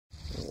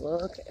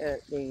Look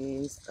at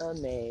these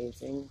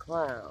amazing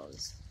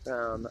clouds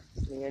from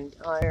the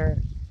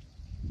entire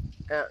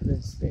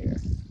atmosphere.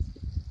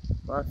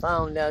 My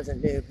phone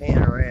doesn't do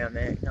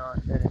panoramic,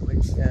 not that it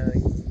would show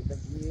you the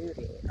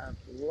beauty of,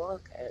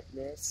 look at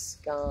this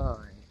sky.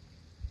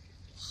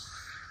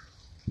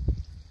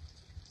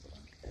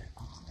 Look at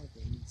all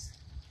these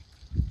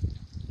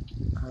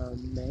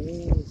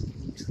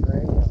amazing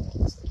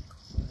trails of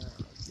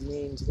clouds. It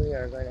means we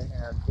are going to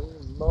have the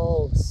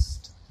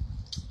most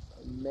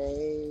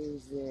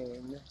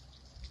amazing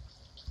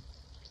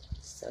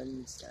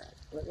sunset.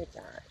 Look at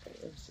that.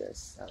 It is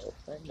just so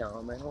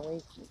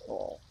phenomenally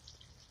cool.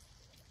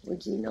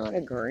 Would you not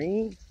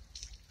agree?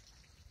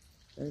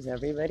 As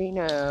everybody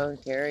knows,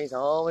 Carrie's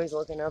always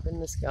looking up in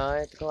the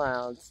sky at the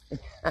clouds.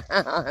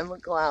 I'm a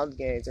cloud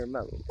gazer,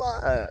 but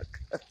look.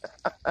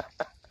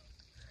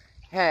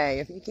 Hey,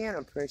 if you can't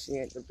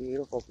appreciate the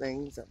beautiful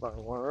things of our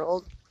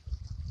world,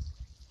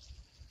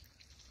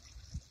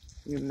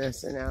 you're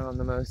missing out on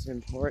the most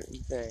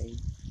important thing.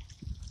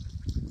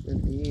 The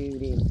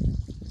beauty,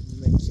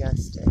 the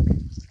majestic.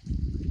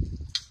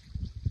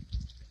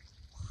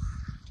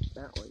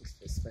 That one's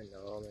just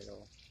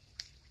phenomenal.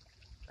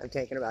 I've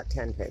taken about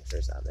 10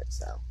 pictures of it,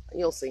 so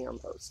you'll see them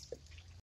posted.